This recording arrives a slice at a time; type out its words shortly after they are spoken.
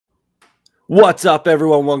What's up,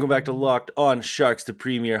 everyone? Welcome back to Locked On Sharks, the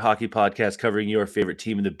premier hockey podcast covering your favorite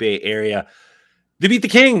team in the Bay Area. They beat the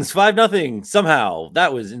Kings 5-0 somehow.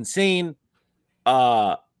 That was insane.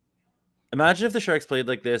 Imagine if the Sharks played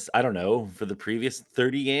like this, I don't know, for the previous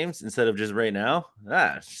 30 games instead of just right now.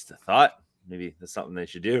 It's just a thought. Maybe that's something they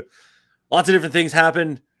should do. Lots of different things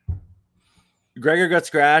happened. Gregor got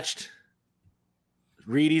scratched.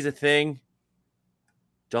 Reedy's a thing.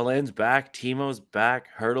 Dahlen's back. Timo's back.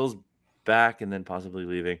 Hertl's back and then possibly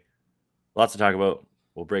leaving. Lots to talk about.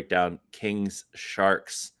 We'll break down Kings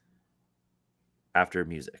Sharks after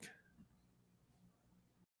music.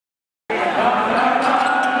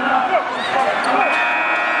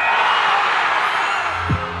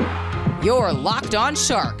 You're Locked On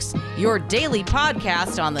Sharks, your daily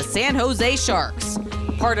podcast on the San Jose Sharks.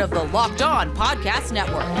 Part of the Locked On Podcast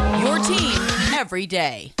Network, your team every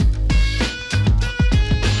day.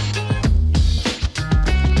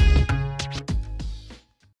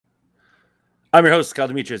 I'm your host, Kyle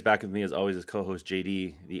Demetrius. Back with me, as always, is co-host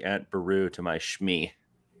JD, the Aunt Baru to my Shmee.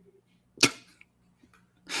 We're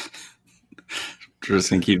just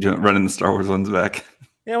gonna keep running the Star Wars ones back.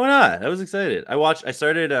 Yeah, why not? I was excited. I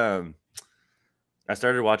started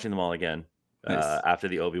watching them all again after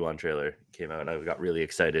the Obi-Wan trailer came out. I got really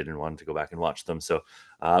excited and wanted to go back and watch them. So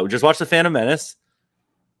we just watched The Phantom Menace.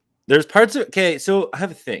 There's parts of so I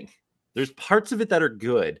have a thing. There's parts of it that are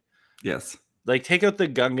good. Yes. Like, take out the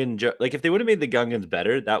Gungan. Like, if they would have made the Gungans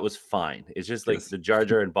better, that was fine. It's just like the Jar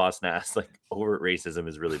Jar and Boss Nass, like, overt racism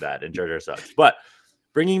is really bad, and Jar Jar sucks. But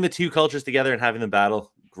bringing the two cultures together and having them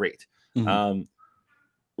battle, great. Mm-hmm.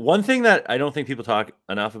 One thing that I don't think people talk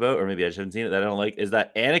enough about, or maybe I just haven't seen it, that I don't like, is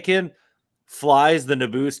that Anakin flies the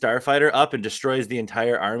Naboo starfighter up and destroys the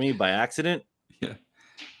entire army by accident. Yeah.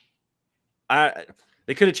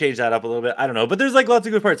 They could have changed that up a little bit. I don't know. But there's, like, lots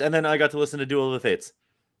of good parts. And then I got to listen to Duel of the Fates.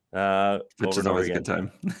 Which is always a good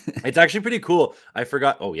time. It's actually pretty cool. I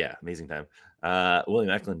forgot. Oh yeah, amazing time.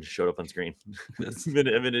 William Eklund just showed up on screen. That's a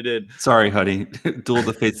minute in. Sorry, honey. Duel of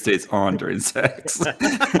the Fates stays on during sex.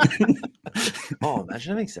 Oh, imagine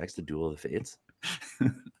having sex to Duel of the Fates.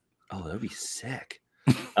 Oh, that'd be sick.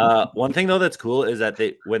 One thing though that's cool is that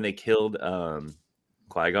when they killed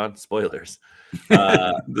Qui-Gon, spoilers.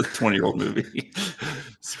 The 20-year-old movie.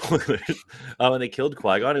 Spoilers. When they killed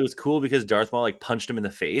Qui-Gon, it was cool because Darth Maul like punched him in the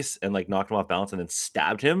face and like knocked him off balance and then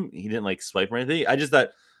stabbed him. He didn't like swipe or anything. I just thought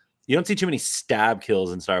you don't see too many stab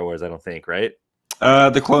kills in Star Wars, I don't think, right?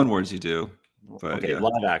 The Clone Wars you do. But okay, yeah.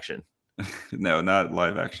 Live action. No, not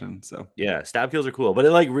live action. So yeah, stab kills are cool, but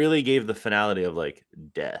it like really gave the finality of like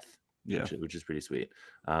death. Yeah, which is pretty sweet.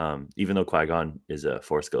 Even though Qui-Gon is a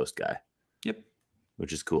Force ghost guy. Yep.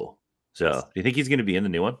 Which is cool. So, do you think he's going to be in the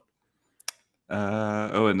new one?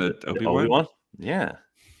 In the Obi-Wan? Yeah.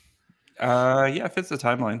 Yeah, fits the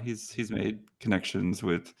timeline. He's made connections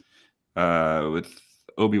with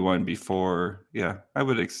Obi-Wan before. Yeah, I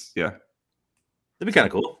would. Yeah, that'd be kind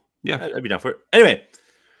of cool. Yeah, I'd be down for it. Anyway,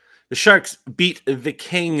 the Sharks beat the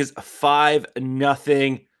Kings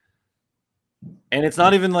 5-0, and it's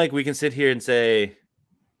not even like we can sit here and say,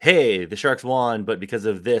 "Hey, the Sharks won," but because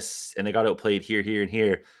of this, and they got outplayed here, and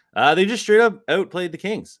here. They just straight up outplayed the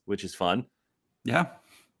Kings, which is fun. Yeah,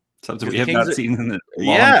 something we have not seen in the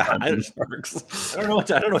long time. I don't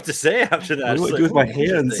know what to say after that. What do I do with my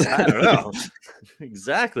hands? I don't know.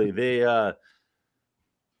 Exactly. They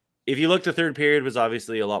if you look, the third period was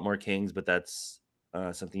obviously a lot more Kings, but that's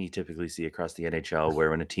something you typically see across the NHL, where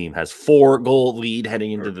when a team has 4-goal lead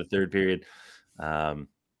heading into the third period,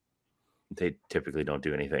 they typically don't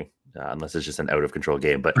do anything. Unless it's just an out of control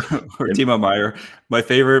game, but or Timo Meier. My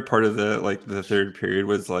favorite part of the third period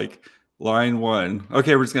was like line 1.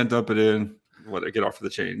 Okay, we're just gonna dump it in. Get off for the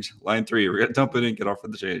change. Line 3, we're gonna dump it in, get off for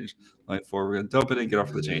the change. Line 4, we're gonna dump it in, get off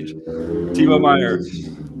for the change. Timo Meier.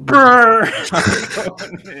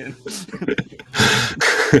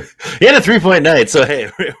 He had a 3-point night, so hey,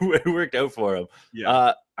 it worked out for him.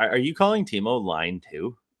 Yeah. Are you calling Timo line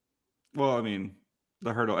 2? Well, I mean,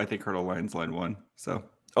 the Hertl. I think Hertl line's line 1. So.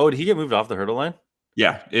 Oh, did he get moved off the Hertl line?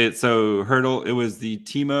 Yeah, Hertl. It was the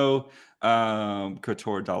Timo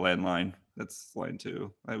Couture Dahlen line. That's line 2.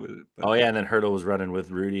 I would. Oh yeah, and then Hertl was running with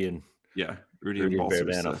Rudy and Rudy and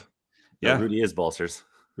Balsers. So. Yeah, Rudy is Balsers.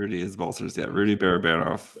 Yeah, Rudy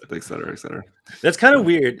Barabanov, et cetera, et cetera. That's kind of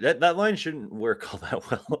weird. That line shouldn't work all that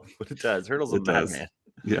well, but it does. Hertl's a madman.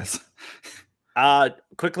 Yes.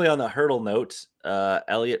 Quickly on the Hertl note,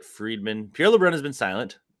 Elliot Friedman. Pierre LeBrun has been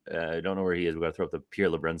silent. I don't know where he is. We got to throw up the Pierre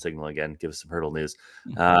LeBrun signal again. Give us some Hertl news.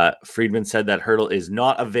 Friedman said that Hertl is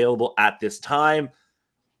not available at this time.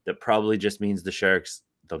 That probably just means the Sharks,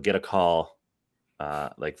 they'll get a call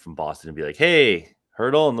like from Boston and be like, hey,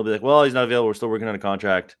 Hertl, and they'll be like, well, he's not available. We're still working on a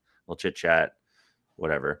contract. We'll chit chat,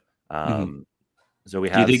 whatever. So we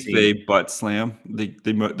have. Do you think they butt slam?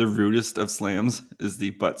 The rudest of slams is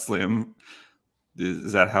the butt slam.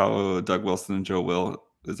 Is that how Doug Wilson and Joe Will?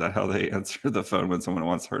 Is that how they answer the phone when someone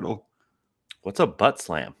wants Hertl? What's a butt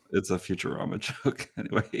slam? It's a Futurama joke,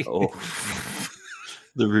 anyway. Oh,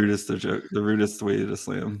 the rudest way to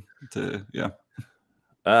slam.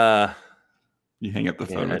 You hang up the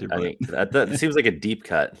phone with your butt. That seems like a deep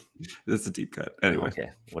cut. It's a deep cut. Anyway.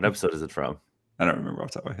 Okay. What episode is it from? I don't remember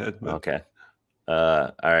off the top of my head. But... Okay.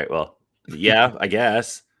 All right. Well, yeah, I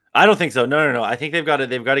guess. I don't think so. No. I think they've got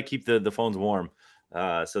to keep the phones warm,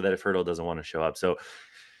 so that if Hertl doesn't want to show up. So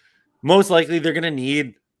most likely they're going to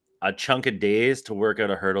need a chunk of days to work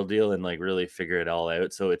out a Hertl deal and like really figure it all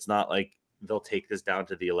out. So it's not like they'll take this down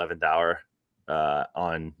to the 11th hour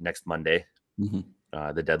on next Monday.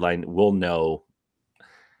 The deadline. We'll know.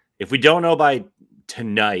 If we don't know by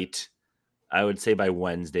tonight, I would say by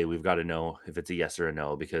Wednesday, we've got to know if it's a yes or a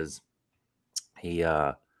no, because they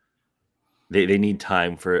need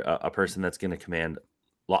time for a person that's going to command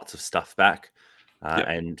lots of stuff back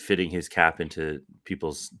and fitting his cap into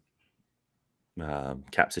people's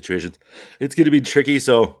cap situations. It's going to be tricky.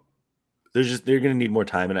 So they're going to need more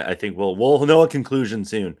time. And I think we'll know a conclusion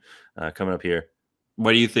soon coming up here.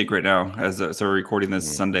 What do you think right now? So we're recording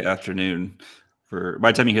this Sunday afternoon.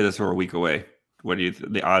 By the time you hear this, we're a week away. What do you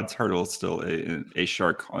the odds Hertl is still a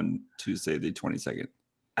Shark on Tuesday, the 22nd?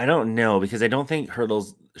 I don't know, because I don't think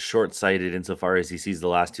Hertl's short-sighted insofar as he sees the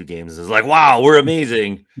last two games as like, wow, we're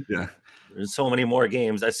amazing. Yeah. There's so many more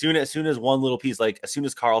games. As soon as one little piece, like as soon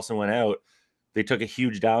as Karlsson went out, they took a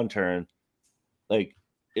huge downturn. Like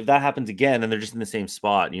if that happens again and they're just in the same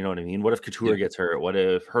spot, you know what I mean? What if Couture gets hurt? What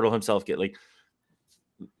if Hertl himself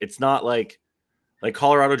it's not like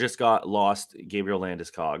Colorado just lost Gabriel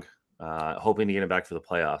Landeskog, hoping to get him back for the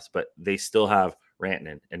playoffs, but they still have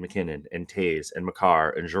Rantanen and McKinnon and Taves and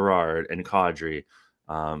Makar and Girard and Kadri.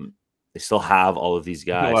 They still have all of these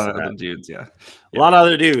guys. A lot of other dudes, A lot of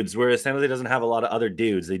other dudes, whereas San Jose doesn't have a lot of other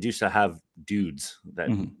dudes. They do still have dudes that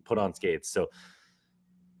put on skates. So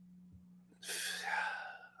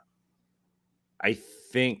I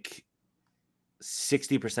think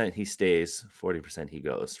 60% he stays, 40% he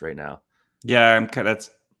goes right now. Yeah, that's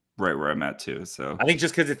right where I'm at too. So I think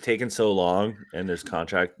just because it's taken so long and there's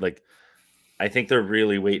contract, I think they're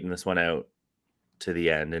really waiting this one out to the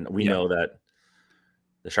end. And we know that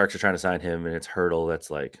the Sharks are trying to sign him, and it's Hertl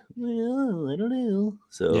that's like, well, I don't know.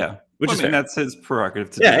 So that's his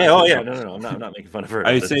prerogative to do. Yeah. Oh yeah. No. I'm not making fun of Hertl.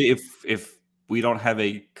 I would say if we don't have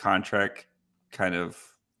a contract kind of,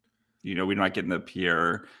 we're not getting the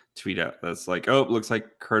Pierre tweet out that's like, oh, it looks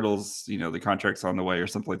like Hertl's, the contract's on the way or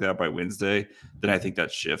something like that by Wednesday, then I think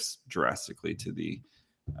that shifts drastically to the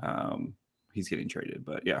he's getting traded.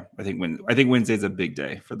 But yeah, I think Wednesday's a big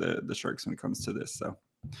day for the Sharks when it comes to this. So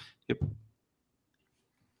yep.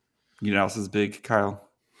 You know what else is big, Kyle?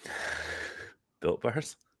 Built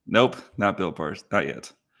bars? Nope, not Built bars. Not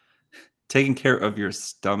yet. Taking care of your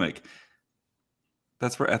stomach.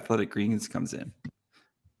 That's where Athletic Greens comes in.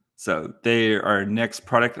 So they are our next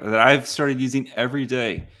product that I've started using every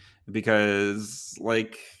day because,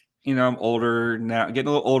 I'm older now, getting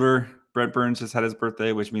a little older. Brent Burns just had his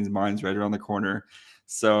birthday, which means mine's right around the corner.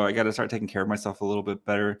 So I got to start taking care of myself a little bit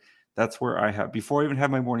better. That's where before I even have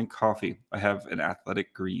my morning coffee, I have an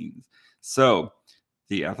Athletic Greens. So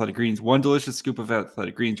the Athletic Greens, one delicious scoop of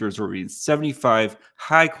Athletic Greens, you're absorbing 75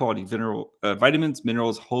 high-quality vitamins,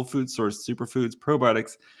 minerals, whole food source, superfoods,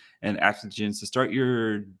 probiotics, and adaptogens to start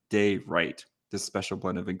your day right. This special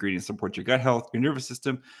blend of ingredients supports your gut health, your nervous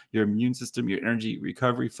system, your immune system, your energy,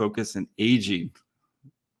 recovery, focus, and aging.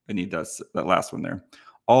 I need that last one there.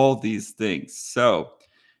 All these things. So,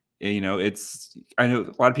 I know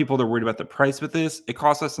a lot of people are worried about the price with this. It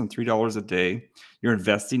costs less than $3 a day. You're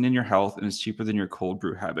investing in your health, and it's cheaper than your cold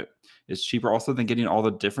brew habit. It's cheaper also than getting all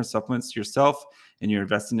the different supplements yourself, and you're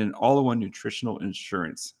investing in all-in-one nutritional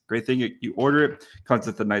insurance. Great thing, you order it, comes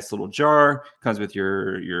with a nice little jar, comes with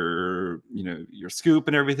your scoop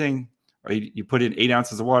and everything. You put in 8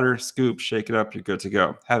 ounces of water, scoop, shake it up, you're good to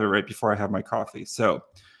go. Have it right before I have my coffee. So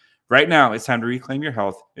right now, it's time to reclaim your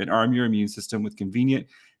health and arm your immune system with convenient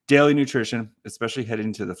daily nutrition, especially heading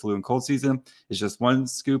into the flu and cold season. It's just one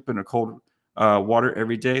scoop in a cold water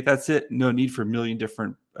every day. That's it. No need for a million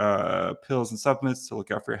different pills and supplements to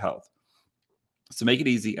look out for your health. So make it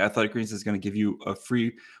easy. Athletic Greens is going to give you a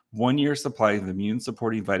free 1-year supply of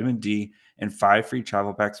immune-supporting vitamin D and 5 free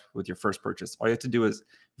travel packs with your first purchase. All you have to do is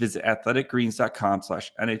visit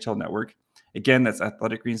athleticgreens.com/NHL Network. Again, that's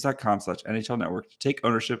athleticgreens.com/NHL Network to take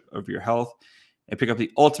ownership of your health and pick up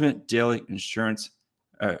the ultimate daily insurance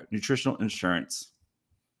nutritional insurance.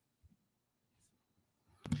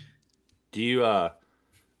 Do you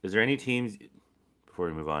is there any teams before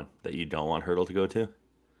we move on that you don't want Hertl to go to?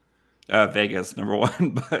 Vegas, number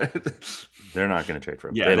one, but they're not going to trade for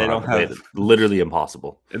him. Yeah, they don't have literally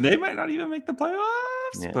impossible. And they might not even make the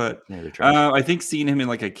playoffs. Yeah, but yeah, I think seeing him in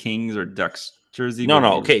like a Kings or Ducks jersey. No.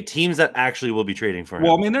 Okay, teams that actually will be trading for him.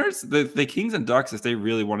 Well, I mean, there's the Kings and Ducks. If they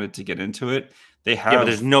really wanted to get into it, they have. Yeah, but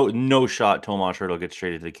there's no shot Tomas Hertl gets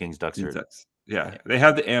traded to the Kings, Ducks, or Ducks. Yeah, they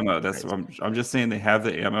have the ammo. That's what I'm just saying. They have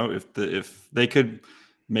the ammo. If they could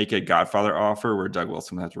make a Godfather offer where Doug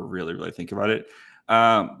Wilson would have to really think about it.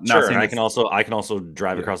 Sure, and I can also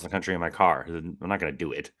drive across the country in my car. I'm not going to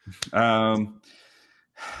do it.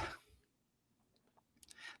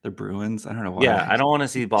 The Bruins. I don't know why. Yeah, I don't want to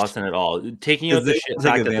see Boston at all. Taking out the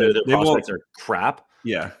fact that their prospects are crap.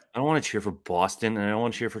 Yeah, I don't want to cheer for Boston, and I don't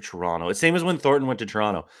want to cheer for Toronto. It's same as when Thornton went to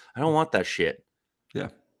Toronto. I don't want that shit. Yeah,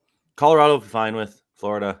 Colorado will be fine with.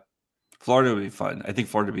 Florida would be fun. I think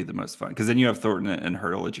Florida would be the most fun because then you have Thornton and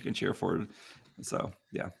Hertl that you can cheer for. So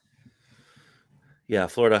yeah,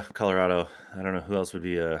 Florida, Colorado. I don't know who else would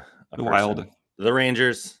be a the Wild, the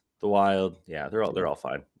Rangers, the Wild. Yeah, they're all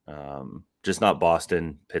fine. Just not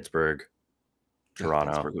Boston, Pittsburgh,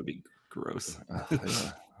 Toronto. Pittsburgh would be gross. I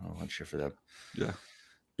don't want to cheer for them. Yeah.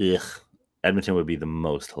 Ugh. Edmonton would be the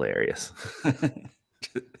most hilarious.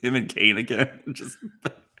 Him and Kane again.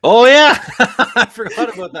 Oh yeah, I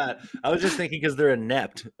forgot about that. I was just thinking because they're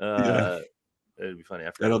inept. It'd be funny.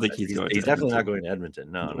 I don't think he's going. He's definitely not going to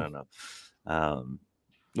Edmonton. No.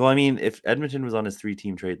 Well, I mean, if Edmonton was on his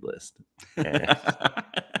 3-team trade list.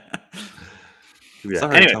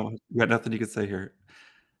 Sorry, anyway, Tom, you got nothing you can say here.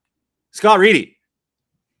 Scott Reedy.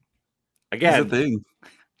 Again,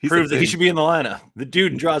 proves that he should be in the lineup. The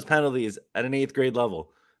dude draws penalties at an 8th grade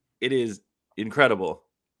level. It is incredible.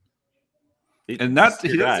 He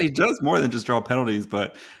does more than just draw penalties,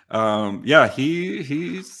 but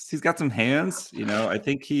he's got some hands. You know, I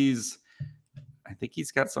think he's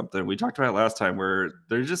got something. We talked about it last time where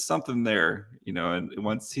there's just something there, you know, and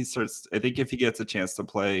once he starts, I think if he gets a chance to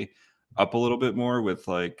play up a little bit more with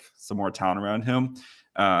like some more talent around him.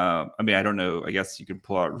 I mean, I don't know. I guess you could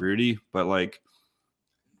pull out Rudy, but like,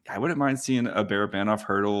 I wouldn't mind seeing a Barabanov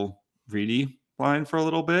Hertl Reedy line for a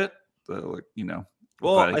little bit.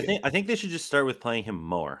 Well, I think they should just start with playing him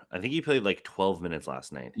more. I think he played like 12 minutes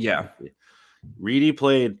last night. Yeah. Reedy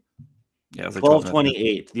played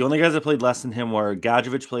 12-28. The only guys that played less than him were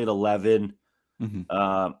Gadjevich played 11.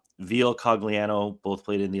 Veal, Cogliano both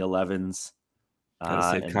played in the 11s.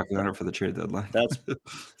 Gotta save Cogliano for the trade deadline.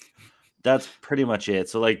 That's pretty much it.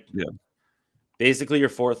 So basically your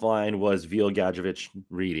 4th line was Veal, Gadjevich,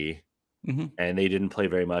 Reedy, and they didn't play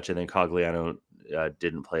very much. And then Cogliano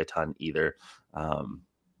didn't play a ton either.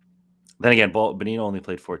 Then again, Bonino only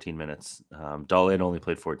played 14 minutes. Dahlin only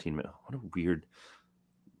played 14 minutes. What a weird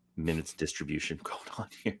minutes distribution going on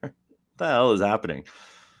here. What the hell is happening?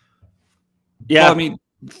 Yeah, well, I mean,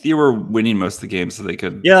 they were winning most of the games, so they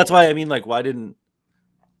could. Yeah, that's why. I mean, like, why didn't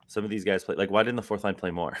some of these guys play? Like, why didn't the 4th line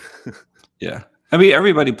play more? Yeah, I mean,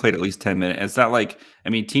 everybody played at least 10 minutes. It's not like, I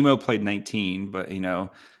mean, Timo played 19, but you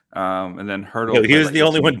know, and then Hertl. He was the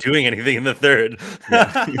only one doing anything in the 3rd.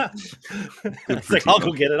 Yeah. It's like, I'll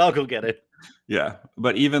go get it. Yeah,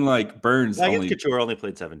 but even like Burns, Couture only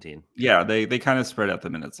played 17. Yeah, they kind of spread out the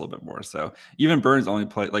minutes a little bit more. So even Burns only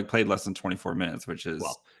played less than 24 minutes, which is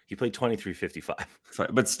he played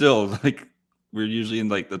 23:55. But still, like we're usually in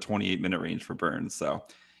like the 28-minute range for Burns. So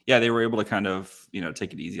yeah, they were able to kind of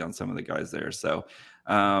take it easy on some of the guys there. So,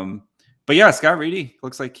 but yeah, Scott Reedy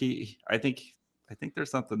looks like I think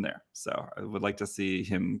there's something there. So I would like to see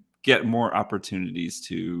him get more opportunities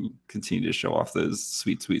to continue to show off those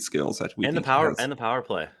sweet skills that we and the power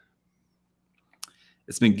play.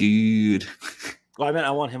 It's been good. Well, I mean,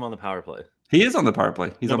 I want him on the power play. He is on the power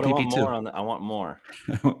play. He's on PP2. I want more.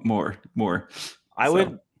 more. I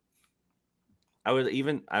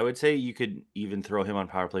would say you could even throw him on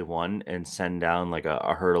power play 1 and send down like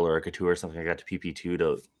a Hertl or a Couture or something like that to PP2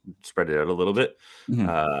 to spread it out a little bit.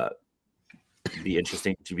 Be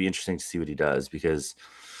interesting to see what he does because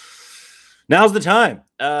now's the time.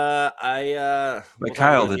 Kyle,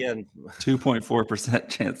 the 2.4%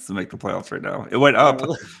 chance to make the playoffs right now. It went up.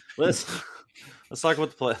 Let's talk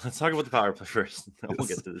about the play. Let's talk about the power play first. Then we'll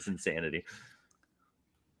get to this insanity.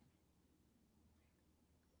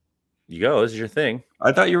 You go. This is your thing.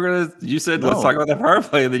 I thought you said let's talk about the power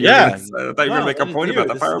play. And then I thought you were going to make a point about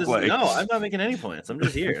the power play. No, I'm not making any points. I'm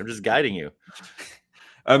just here. I'm just guiding you.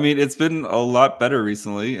 I mean, it's been a lot better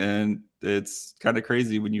recently, and it's kind of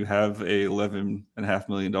crazy when you have a $11.5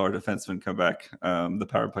 million defenseman come back. The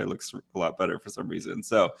power play looks a lot better for some reason.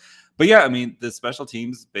 So, but yeah, I mean, the special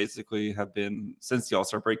teams basically have been, since the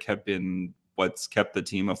All-Star break, have been what's kept the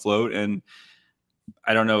team afloat. And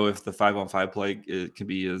I don't know if the 5-on-5 play can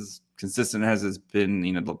be as consistent as it's been,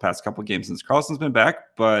 the past couple of games since Karlsson's been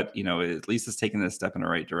back, but at least it's taken a step in the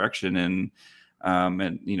right direction. And I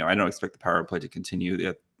don't expect the power play to continue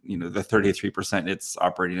the 33% it's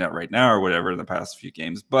operating at right now or whatever in the past few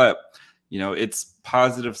games, but it's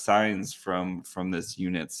positive signs from this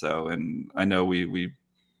unit. So, and I know we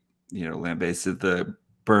lambasted the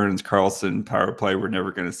Burns-Karlsson power play. We're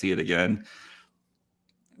never going to see it again.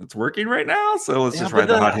 It's working right now, so let's just ride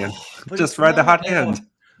the hot hand. Just ride the hot hand.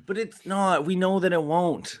 But it's not. We know that it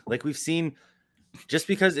won't. Like we've seen, just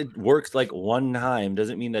because it works like one time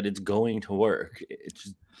doesn't mean that it's going to work.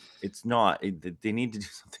 It's not. They need to do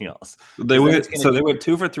something else. They went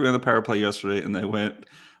 2 for 3 on the power play yesterday, and they went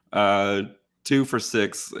 2 for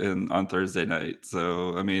 6 on Thursday night.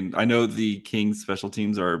 So I mean, I know the Kings special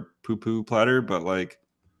teams are poo-poo platter, but like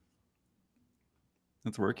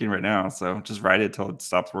it's working right now. So just ride it till it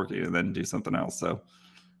stops working, and then do something else. So.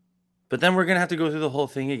 But then we're gonna have to go through the whole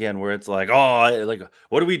thing again, where it's like,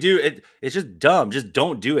 what do we do? It's just dumb. Just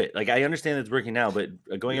don't do it. Like I understand it's working now, but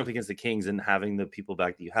going up against the Kings and having the people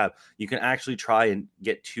back that you have, you can actually try and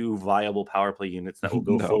get 2 viable power play units that will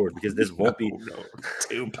go forward, because this won't be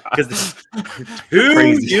 2 because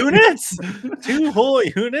 2 units, 2 whole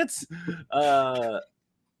units. There's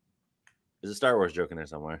a Star Wars joke in there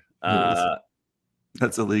somewhere.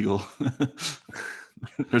 That's illegal.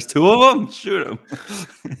 There's 2 of them. Shoot them.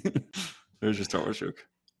 There's your Star Wars joke.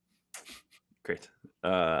 Great.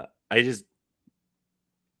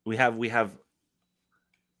 We have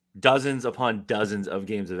dozens upon dozens of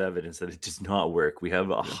games of evidence that it does not work. We have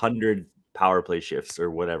 100 power play shifts or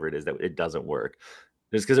whatever it is that it doesn't work.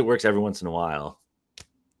 Just because it works every once in a while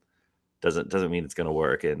doesn't mean it's going to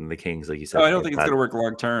work. And the Kings, like you said, I don't think it's going to work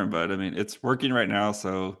long term, but I mean, it's working right now.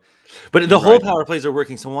 So, but the whole power plays are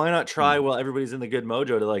working. So why not try while everybody's in the good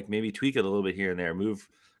mojo to like maybe tweak it a little bit here and there, move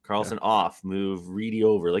Karlsson off, move Reedy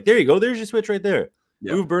over. Like there you go. There's your switch right there.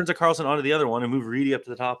 Yeah. Move Burns-Erik Karlsson onto the other one and move Reedy up to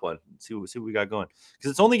the top one. See what we got going.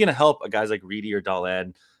 Because it's only going to help guys like Reedy or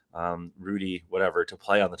Dahlin, Rudy, whatever, to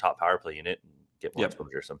play on the top power play unit and get more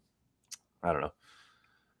exposure. So I don't know.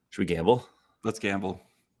 Should we gamble? Let's gamble.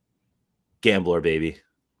 Gambler, baby.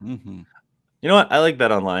 Mm-hmm. You know what? I like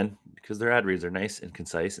BetOnline because their ad reads are nice and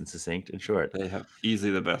concise and succinct and short. They have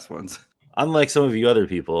easily the best ones. Unlike some of you other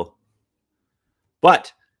people.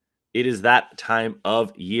 But it is that time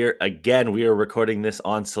of year again. We are recording this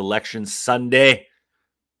on Selection Sunday.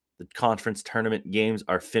 The conference tournament games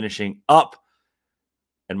are finishing up,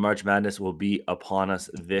 and March Madness will be upon us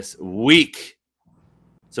this week.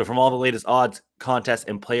 So from all the latest odds, contests,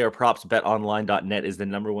 and player props, betonline.net is the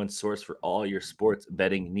 #1 source for all your sports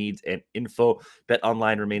betting needs and info.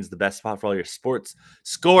 BetOnline remains the best spot for all your sports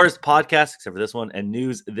scores, podcasts, except for this one, and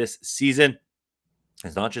news this season.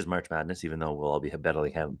 It's not just March Madness, even though we'll all be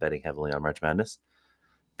betting heavily on March Madness.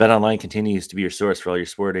 BetOnline continues to be your source for all your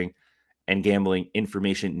sporting and gambling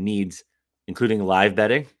information needs, including live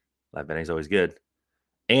betting. Live betting is always good.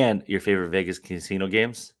 And your favorite Vegas casino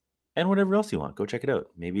games. And whatever else you want. Go check it out.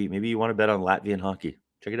 Maybe you want to bet on Latvian hockey.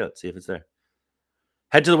 Check it out. See if it's there.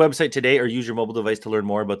 Head to the website today or use your mobile device to learn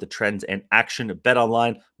more about the trends and action.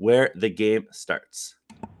 BetOnline, where the game starts.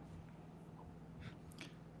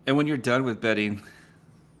 And when you're done with betting,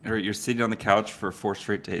 or you're sitting on the couch for 4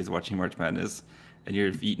 straight days watching March Madness, and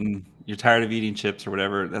you're tired of eating chips or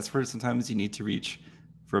whatever, that's where sometimes you need to reach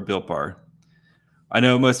for a Built Bar. I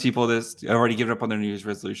know most people have already given up on their New Year's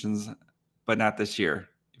resolutions, but not this year.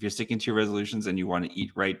 If you're sticking to your resolutions and you want to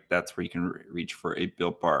eat right, that's where you can reach for a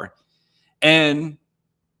Built Bar. And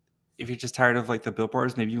if you're just tired of like the Built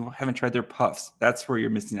Bars, maybe you haven't tried their Puffs. That's where you're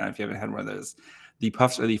missing out if you haven't had one of those. The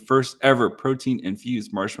Puffs are the first ever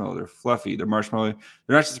protein-infused marshmallow. They're fluffy. They're marshmallow.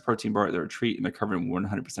 They're not just a protein bar. They're a treat, and they're covered in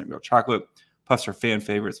 100% real chocolate. Puffs are fan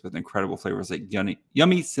favorites with incredible flavors like yummy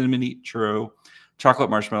cinnamony churro, chocolate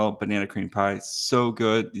marshmallow, banana cream pie. So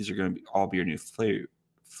good. These are going to all be your new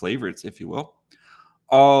favorites, if you will.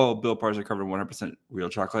 All Built Bars are covered in 100% real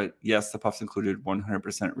chocolate. Yes, the Puffs included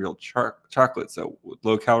 100% real chocolate, so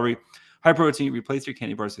low calorie, high protein. Replace your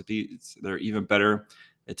candy bars with these. They're even better.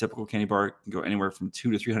 A typical candy bar can go anywhere from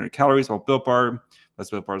 200 to 300 calories, while Built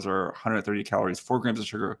Bars are 130 calories, 4 grams of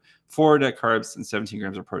sugar, 4 net carbs, and 17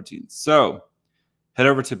 grams of protein. So head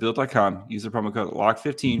over to Built.com. Use the promo code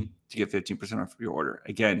LOCK15 to get 15% off your order.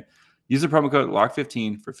 Again, use the promo code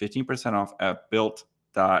LOCK15 for 15% off at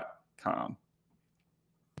Built.com.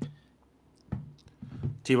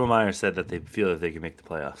 Timo Meier said that they feel that they can make the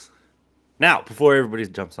playoffs. Now, before everybody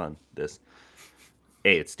jumps on this,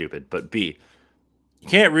 A, it's stupid, but B, you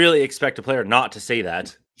can't really expect a player not to say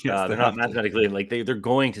that. Yes, they're not mathematically like they're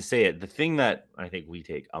going to say it. The thing that I think we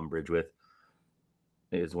take umbrage with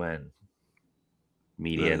is when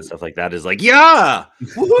media and stuff like that is like, yeah,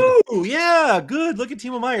 woohoo, yeah, good. Look at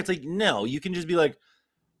Timo Meier. It's like, no, you can just be like,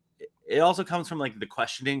 it also comes from like the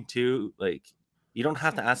questioning too. Like, you don't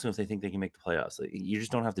have to ask them if they think they can make the playoffs. Like, you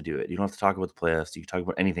just don't have to do it. You don't have to talk about the playoffs. You can talk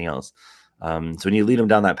about anything else. So when you lead them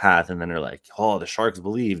down that path and then they're like, oh, the Sharks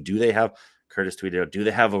believe, do they have, Curtis tweeted out, do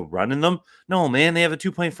they have a run in them? No, man, they have a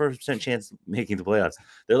 2.4% chance making the playoffs.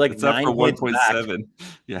 They're like it's 9 points 1.7.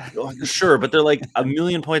 Yeah, sure, but they're like a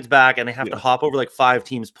million points back, and they have to hop over like 5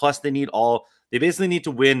 teams. Plus, they basically need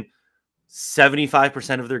to win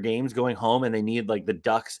 75% of their games going home, and they need like the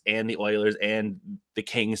Ducks and the Oilers and the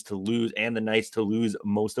Kings to lose and the Knights to lose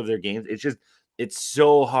most of their games. It's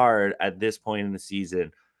so hard at this point in the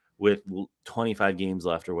season with 25 games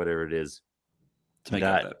left or whatever it is to make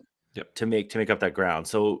up that. Yep. To make up that ground.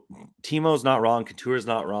 So Timo's not wrong. Couture's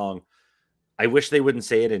not wrong. I wish they wouldn't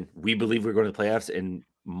say it and we believe we're going to the playoffs and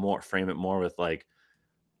frame it more with like,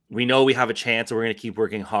 we know we have a chance and we're going to keep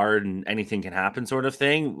working hard and anything can happen sort of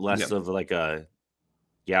thing. Less of like we're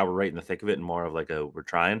right in the thick of it and more of like we're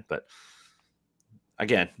trying. But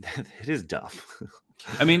again, it is dumb.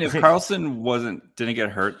 I mean, if Karlsson didn't get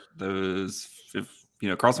hurt,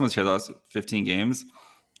 Karlsson was here the last 15 games,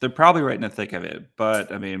 they're probably right in the thick of it.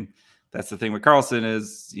 But I mean, that's the thing with Karlsson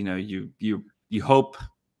is, you hope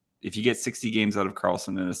if you get 60 games out of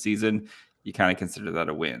Karlsson in a season, you kind of consider that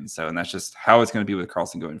a win. So, and that's just how it's going to be with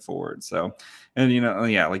Karlsson going forward. So, and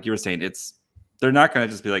like you were saying, they're not going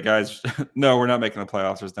to just be like, guys, no, we're not making the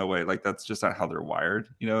playoffs. There's no way. Like, that's just not how they're wired,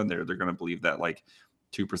 and they're going to believe that like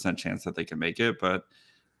 2% chance that they can make it, but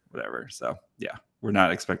whatever. So yeah, we're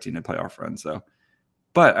not expecting a playoff run. So,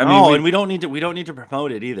 but I mean, and we don't need to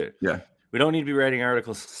promote it either. Yeah. We don't need to be writing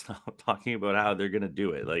articles talking about how they're going to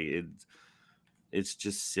do it. Like it's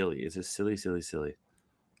just silly. It's just silly.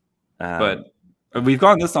 But we've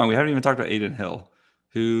gone this long. We haven't even talked about Adin Hill,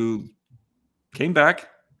 who came back,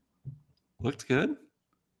 looked good,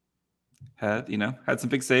 had some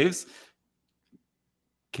big saves.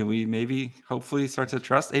 Can we maybe hopefully start to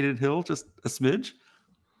trust Adin Hill just a smidge?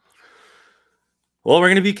 Well, we're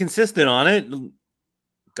going to be consistent on it.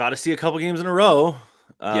 Got to see a couple games in a row.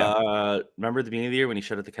 Remember at the beginning of the year when he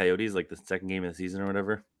shut out the Coyotes, like the second game of the season or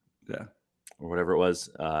whatever? Yeah. Or whatever it was.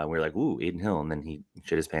 We were like, ooh, Adin Hill. And then he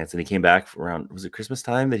shit his pants and he came back around, was it Christmas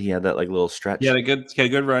time that he had that like little stretch? He had a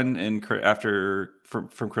good run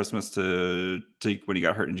from Christmas to when he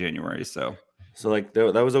got hurt in January. So like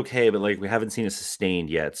that was okay, but like we haven't seen it sustained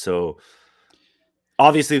yet. So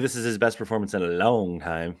obviously this is his best performance in a long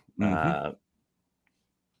time,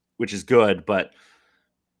 which is good, but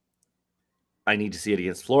I need to see it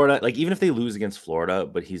against Florida. Like even if they lose against Florida,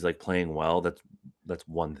 but he's like playing well, that's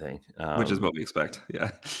one thing. Which is what we expect.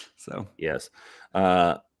 Yeah. So yes.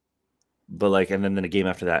 But like, and then the game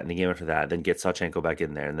after that, and the game after that, then get Sawchenko back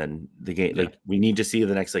in there, and then the game. Like we need to see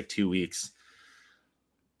the next like 2 weeks.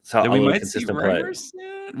 So we might see Reimer's.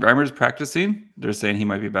 Reimer's practicing. They're saying he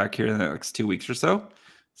might be back here in the next 2 weeks or so.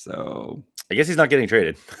 So I guess he's not getting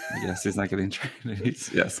traded. Yes, he's not getting traded.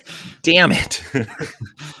 Yes. Damn it.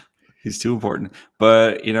 He's too important.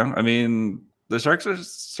 But I mean, the Sharks are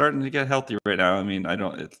starting to get healthy right now. I mean,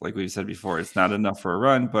 it's like we said before, it's not enough for a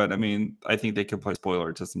run, but I mean, I think they could play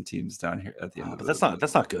spoiler to some teams down here at the end of the season.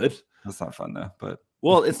 That's not good. That's not fun though. But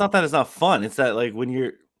well, it's not that it's not fun. It's that like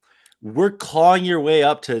when we're clawing your way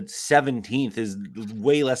up to 17th is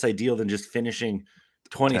way less ideal than just finishing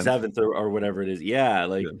 27th or whatever it is. Yeah,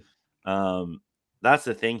 like that's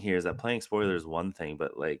the thing here is that playing spoiler is one thing,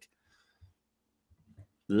 but like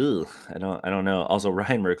I don't know. Also,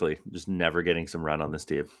 Ryan Merkley just never getting some run on this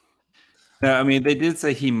team. No, I mean they did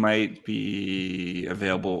say he might be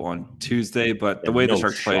available on Tuesday, but the way the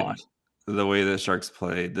Sharks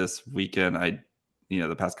played this weekend,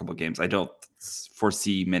 the past couple of games, I don't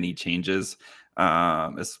foresee many changes.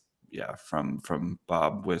 From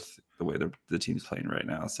Bob with the way the team's playing right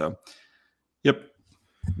now. So, yep,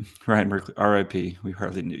 Ryan Merkley, R.I.P. We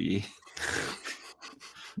hardly knew ye.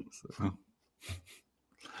 So.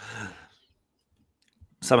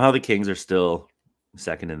 Somehow the Kings are still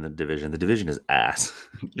second in the division. The division is ass.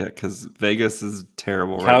 Yeah, because Vegas is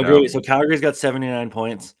terrible right now. So Calgary's got 79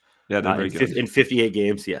 points. Yeah, they're very good. In 58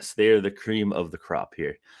 games. Yes, they are the cream of the crop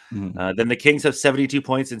here. Mm-hmm. Then the Kings have 72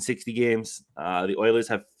 points in 60 games. The Oilers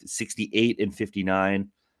have 68 in 59.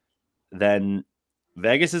 Then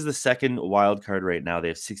Vegas is the second wild card right now. They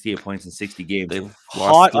have 68 points in 60 games. They've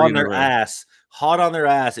hot lost 3 on in a their row. ass. Hot on their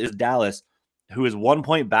ass is Dallas, who is 1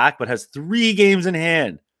 point back but has 3 games in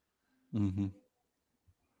hand. Mm-hmm.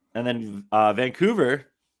 And then Vancouver,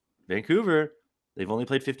 they've only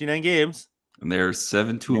played 59 games. And they're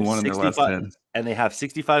 7-2-1 in their last 10. And they have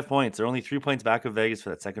 65 points. They're only 3 points back of Vegas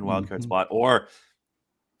for that second wildcard spot, or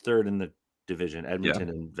third in the division. Edmonton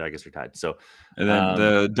and Vegas are tied. So, and then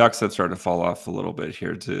the Ducks have started to fall off a little bit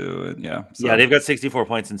here too. And they've got 64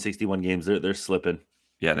 points in 61 games. They're slipping.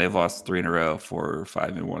 Yeah, they've lost 3 in a row,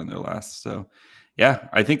 4-5-1 in their last. So, yeah,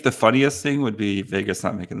 I think the funniest thing would be Vegas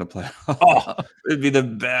not making the playoffs. Oh, it'd be the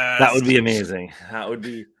best. That would be amazing. That would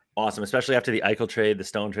be awesome, especially after the Eichel trade, the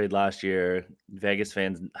Stone trade last year. Vegas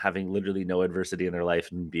fans having literally no adversity in their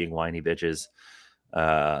life and being whiny bitches.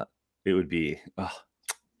 It would be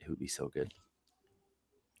so good.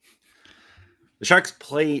 The Sharks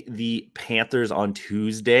play the Panthers on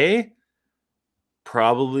Tuesday.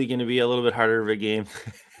 Probably going to be a little bit harder of a game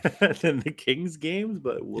than the Kings games,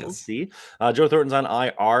 but we'll see. Joe Thornton's on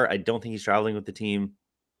IR. I don't think he's traveling with the team.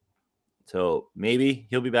 So maybe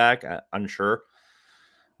he'll be back. Unsure.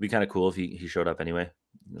 It'd be kind of cool if he showed up anyway.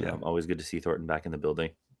 Yeah. Always good to see Thornton back in the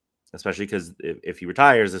building, especially because if he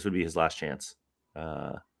retires, this would be his last chance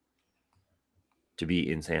to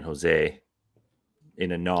be in San Jose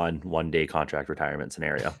in a non-one-day contract retirement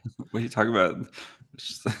scenario. What are you talking about?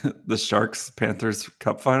 The Sharks-Panthers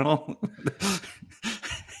Cup final?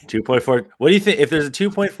 2.4. What do you think? If there's a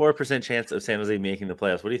 2.4% chance of San Jose making the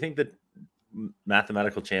playoffs, what do you think the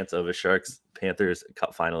mathematical chance of a Sharks-Panthers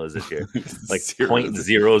Cup final is this year? Like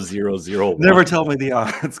 0.0001. Never tell me the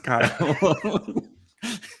odds, Kyle.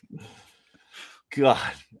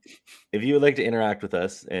 God. If you would like to interact with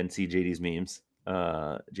us and see JD's memes,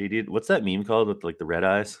 JD, what's that meme called with like the red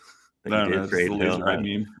eyes? No, it's the laser eye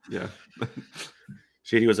meme. Yeah.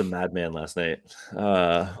 JD was a madman last night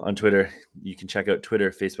on Twitter. You can check out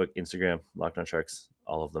Twitter, Facebook, Instagram, Locked On Sharks,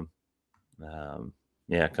 all of them.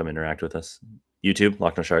 Come interact with us. YouTube,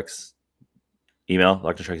 Locked On Sharks. Email,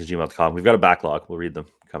 lockedonsharks@gmail.com. We've got a backlog. We'll read them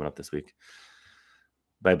coming up this week.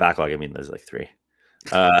 By backlog, I mean there's like 3.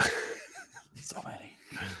 So many.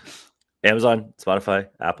 Amazon, Spotify,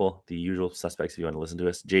 Apple, the usual suspects if you want to listen to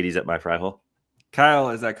us. JD's at My Fry Hole. Kyle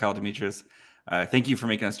is at Kyle Demetrius. Thank you for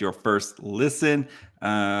making us your first listen.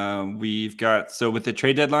 We've got, so with the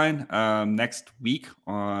trade deadline, next week,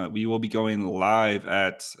 we will be going live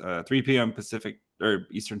at 3 p.m. Pacific or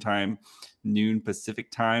Eastern time, noon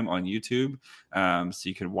Pacific time on YouTube. So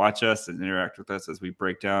you can watch us and interact with us as we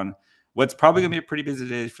break down what's probably going to be a pretty busy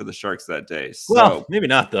day for the Sharks that day. So, well, maybe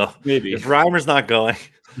not, though. Maybe. If Reimer's not going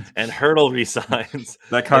and Hertl resigns.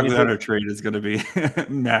 That Cogliano trade is going to be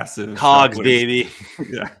massive. Cogs, baby.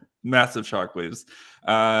 Yeah, massive shockwaves.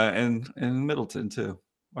 And Middleton, too.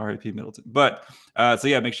 RIP Middleton. But,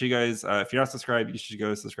 make sure you guys, if you're not subscribed, you should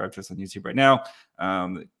go subscribe to us on YouTube right now.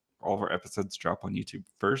 All of our episodes drop on YouTube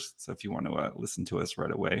first. So if you want to listen to us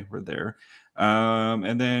right away, we're there.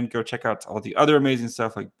 And then go check out all the other amazing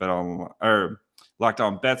stuff like BetOnline or Locked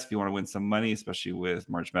On Bets if you want to win some money, especially with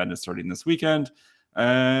March Madness starting this weekend.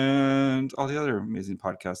 And all the other amazing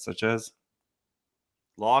podcasts such as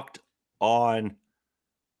Locked On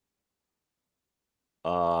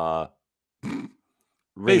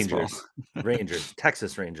Rangers. Rangers.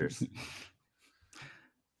 Texas Rangers.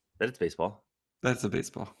 But it's baseball. That's a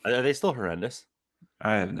baseball. Are they still horrendous?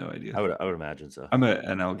 I have no idea. I would imagine so. I'm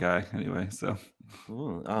an NL guy anyway, so.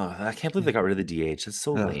 Ooh, I can't believe they got rid of the DH. That's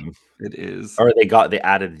so lame. It is. Or they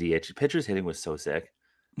added the DH. Pitchers hitting was so sick.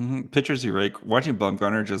 Mm-hmm. Pitchers, you're right. Watching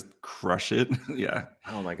Bumgarner just crush it. Yeah.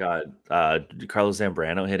 Oh my God. Carlos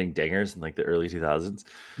Zambrano hitting dingers in like the early 2000s.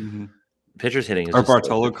 Mm-hmm. Pitchers hitting is or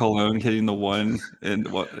Bartolo Colon hitting the one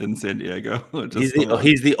in San Diego.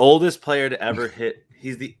 He's the oldest player to ever hit.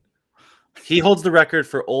 He holds the record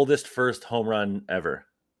for oldest first home run ever.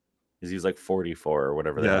 He was like 44 or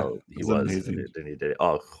whatever the hell he was. And he did it.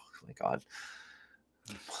 Oh my God.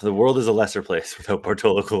 The world is a lesser place without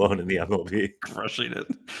Bartolo Colon in the MLB. Crushing it.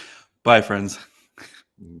 Bye, friends.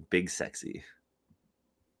 Big sexy.